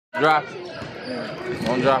drop it.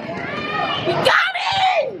 Don't drop it. You got me!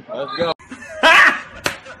 Let's go.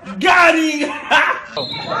 Got him!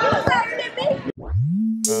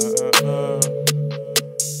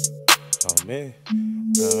 Oh man.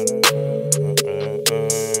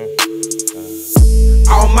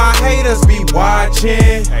 All my haters be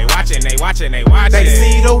watching. They watching. They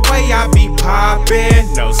see the way I be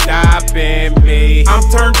popping. No stopping me. I'm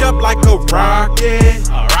turned up like a rocket.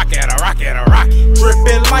 A rocket.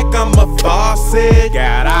 Dripping like I'm a faucet.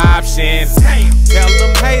 Got options. Tell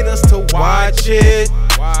them haters to watch it.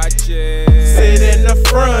 Sit in the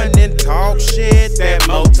front and talk shit that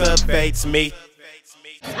motivates me.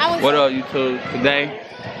 What up, YouTube? Today,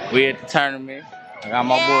 we at the tournament. I got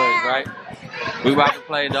my boys, right? We about to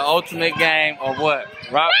play the ultimate game of what?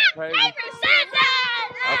 Rock, crazy?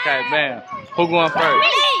 Okay, bam. Who going first?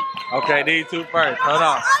 Okay, these two first. Hold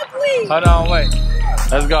on. Hold on, wait.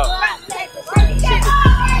 Let's go.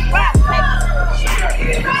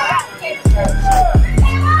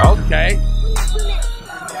 Okay.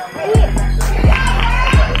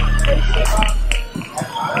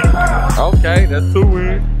 Okay, that's 2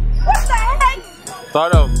 wins. What the heck?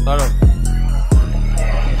 Start over.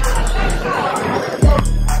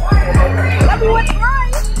 Let me what's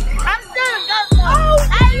right. I'm still a goat though.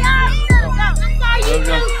 Hey y'all, I'm still a goat. I'm sorry, you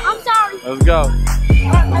too. I'm sorry. Let's go.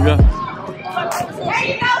 There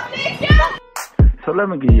you go, picture. So let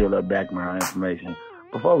me give you a little background information.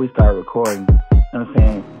 Before we start recording, you know what I'm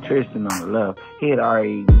saying, Tristan on the left, he had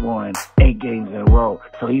already won 8 games in a row,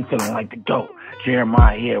 so he's feeling like the GOAT.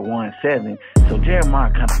 Jeremiah here won 7, so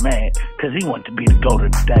Jeremiah kind of mad because he wanted to be the GOAT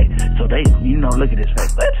of the day. So they, you know, look at his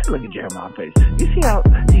face. Let's just look at Jeremiah's face. You see how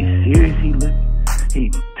he's serious he looks?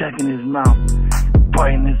 He tucking his mouth,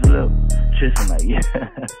 biting his lip. Tristan like, yeah,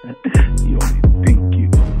 you only think you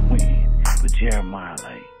gonna win. But Jeremiah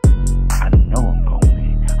like, I know I'm gonna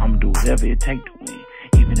win. I'm gonna do whatever it takes to win,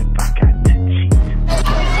 even if I got to cheat.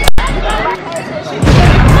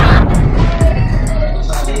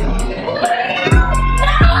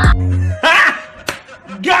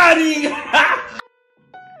 Got him!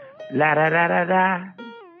 La da da da da.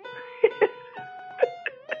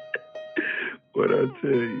 What I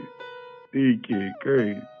tell you, these kids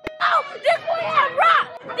crazy. Oh, this boy had rock.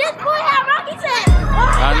 This boy had rock. He said,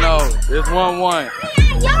 I know. It's 1-1.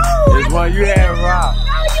 yo. This one you had rock. No,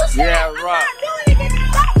 you said You had I'm rock. not doing it.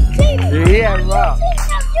 Stop cheating. Yeah, he had rock.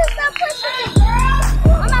 You stop pushing me.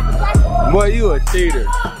 I'm not the black boy. Boy, you a cheater.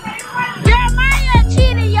 Jeremiah a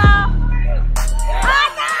cheater, y'all.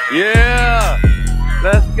 Yeah.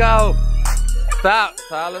 Let's go. Stop,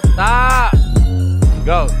 Tyler. Stop.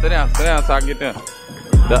 Go. Sit down so I can get them.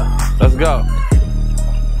 Let's go.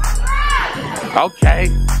 Okay.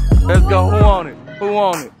 Let's go. Who on it? Who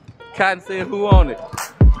on it? Cotton said who on it?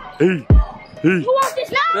 Hey. Who wants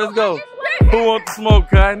this? Let's go. Who wants the smoke,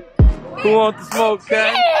 Cotton? Who wants the smoke,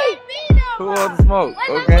 Cotton? Who wants the smoke?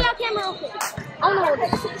 Okay.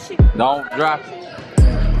 Don't drop it.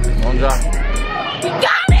 Don't drop it. You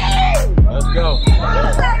got me! Let's go.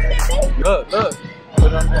 Look.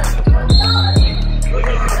 Put it on there.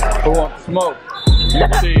 Who wants the smoke? You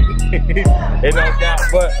see. It don't count,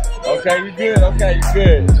 but okay, you good. Okay, you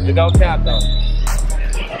good. It don't count though.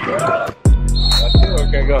 That's it.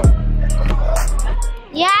 Okay, go.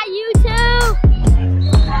 Yeah, you too.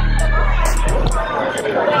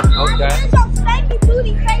 Okay.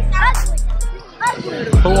 Ugly.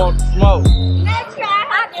 Who wants the smoke? Next guy,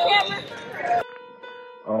 hot camera.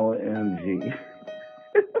 OMG.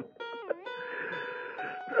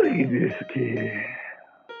 Look at this kid.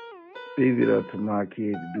 Leave it up to my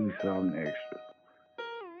kid to do something extra.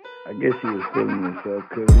 I guess he was feeling himself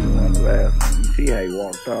because he won the last one. You see how he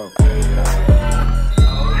walked off.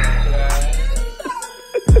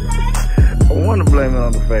 I want to blame it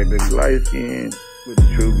on the fact that he's light skinned with the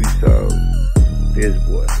Truby soul. This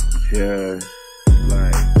boy just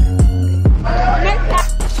like me.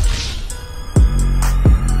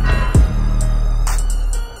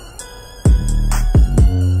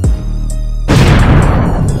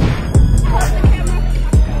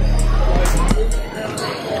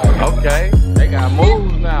 Okay, they got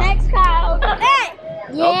moves now. Next call. Hey.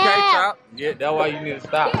 Yeah. Okay, Chop. Yeah, that's why you need to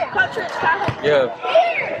stop. Yeah.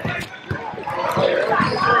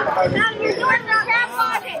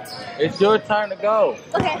 It's your turn to go.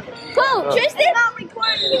 Okay. Cool. Tristan. Not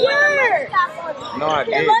recording here. No, I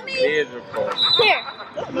did. Let me. It is recording. Here.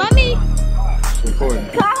 Let me. Recording.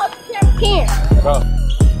 Call the camera. Here. Go.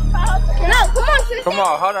 No, come on, Tristan. Come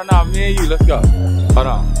on, hold on now. Me and you, let's go. Hold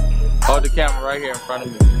on. Hold the camera right here in front of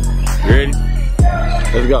me. You ready?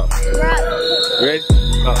 Let's go. You ready?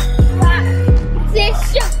 Go. This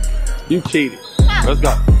shoot. You cheated. Let's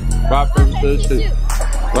go. Rock, paper, scissors, shoot.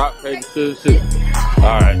 Rock, paper, scissors, shoot.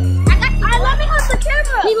 Alright. Let me hold the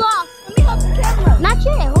camera. He lost. Let me hold the camera. Not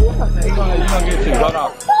yet. Hold on. You gonna get you. Hold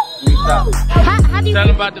on. Let me stop. How do you Tell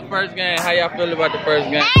them about the first game. How y'all feel about the first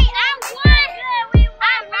game? Hey, I won.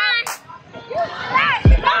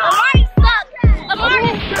 Amari sucked.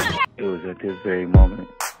 Amari sucked. It was at this very moment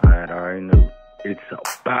I had already knew it's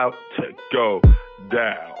about to go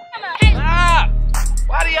down. Ah!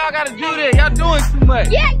 Why do y'all gotta do this? Y'all doing too much.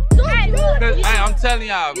 Yeah, do it. Hey, I'm telling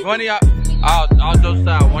y'all, one of y'all, I'll just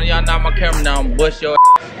stop. One of y'all knock my camera down and bust your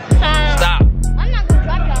ass. Stop. I'm not gonna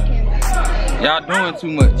drop y'all camera. Y'all doing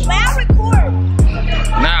too much. I'll record.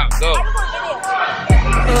 Now, go.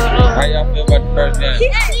 How y'all feel about the first game?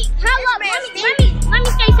 Hey, hold up. Let me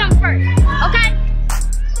say something first, okay?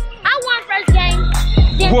 I won first game.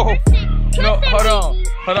 Then Whoa. Tristan No, beat me.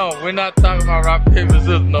 hold on. We're not talking about rock, paper,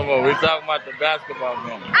 scissors no more. We're talking about the basketball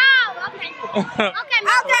game. Oh, okay. Okay,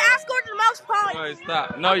 I scored the most points. Wait,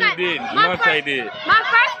 stop. No, you didn't. My Monte did. My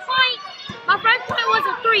first point was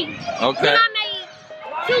a 3. Okay. Then I made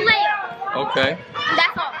 2 layups. Okay.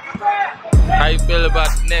 That's all. How you feel about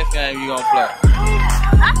the next game you gonna play?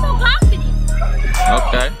 I feel confident.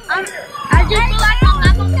 Okay. I just feel like I'm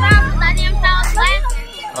not gonna foul because I didn't foul last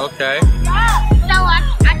game. Okay. So I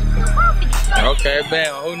just feel confident. Okay,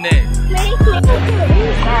 bam. Who next?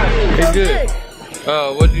 It's good.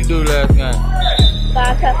 What'd you do last game?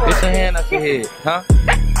 Got a couple. Get your hand out your head, huh?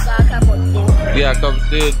 Got a couple of steals. Yeah, a couple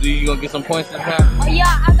steals. Do you gonna get some points this time? Oh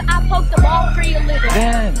yeah, I poked the ball free a little.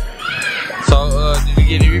 Damn. So, did you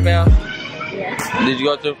get any rebounds? Yeah. Did you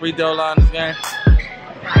go to the free throw line this game?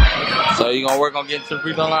 So you gonna work on getting to the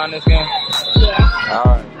free throw line this game? Yeah.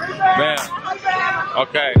 Alright. Bam.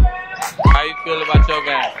 Okay. How you feel about your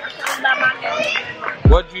game? About my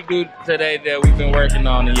game. What'd you do today that we've been working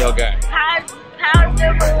on in your game? Power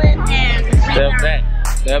dribbling and Step back.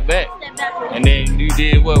 Step back. Step back. And then you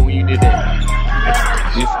did what when you did that?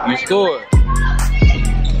 You scored.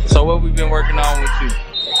 So what we've been working on with you?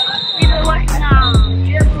 We've been working on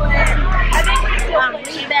dribbling,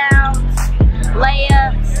 rebounds,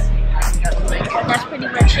 layups. That's pretty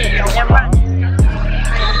much it. And running.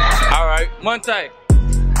 Alright, Monte.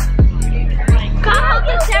 Come hold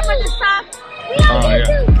the camera this time. Oh, yeah.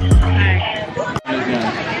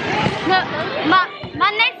 My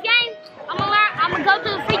next game, I'm gonna go to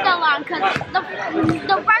the free throw line because the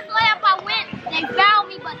first layup I went, they fouled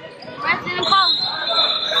me, but the rest didn't call me.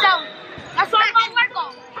 So that's what I'm gonna work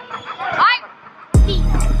on. Alright? Peace.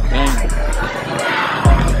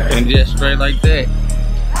 And just straight like that.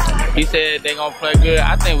 He said they gonna play good.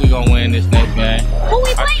 I think we gonna win this next game. Who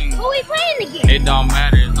we playing again? It don't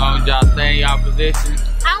matter as long as y'all stay in y'all position.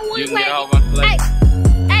 I don't want to play. Get over and play.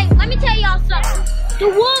 Hey, let me tell y'all something. The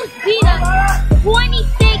Wolves beat us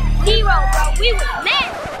 26-0, bro. We was mad.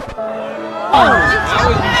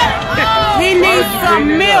 He needs some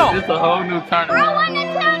milk. This a whole new Bro, tournament. I wasn't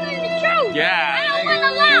telling you the truth. Yeah. I don't want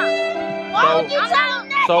to lie. Why would you tell them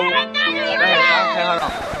that? So, Okay, hold on.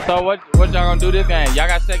 So what y'all gonna do this game? Y'all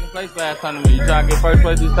got second place last tournament. You trying to get first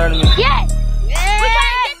place this tournament? Yes. We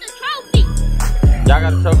trying to get the trophy. Y'all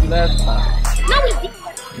got a trophy last time? No, we did.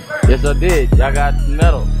 Yes, I did. Y'all got the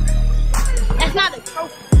medal. That's not a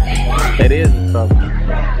trophy. It is a trophy.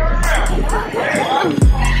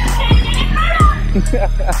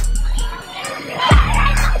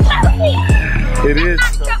 It is a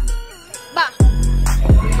trophy. Bye.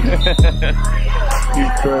 You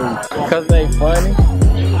crazy. Cause they funny.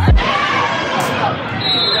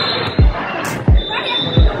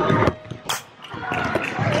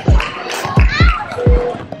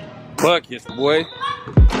 Buckets, boy.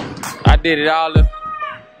 I did it all.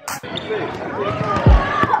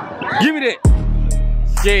 Give me that.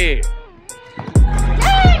 Scared.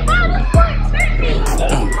 Hey, bro, this one's trippy.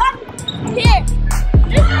 Here.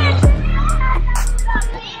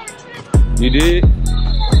 You did?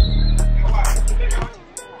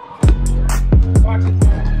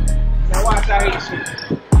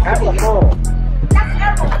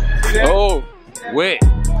 Oh, wet.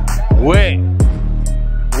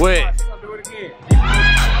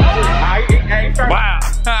 Wow.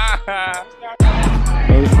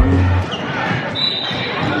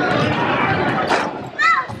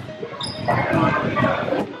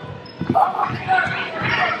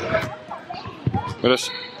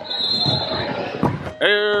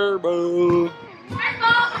 Airball.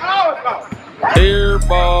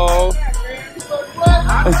 Airball.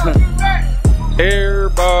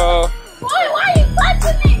 Airball. Boy, why are you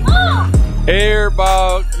touching me? Oh.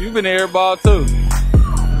 Airball. You've been airball too.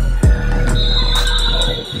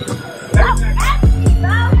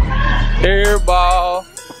 Airball.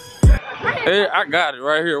 Hey, I got it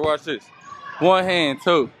right here. Watch this. One hand,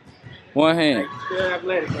 too. One hand.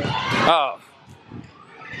 Oh.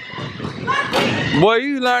 Boy,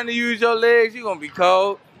 you learn to use your legs, you gonna be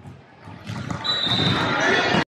cold.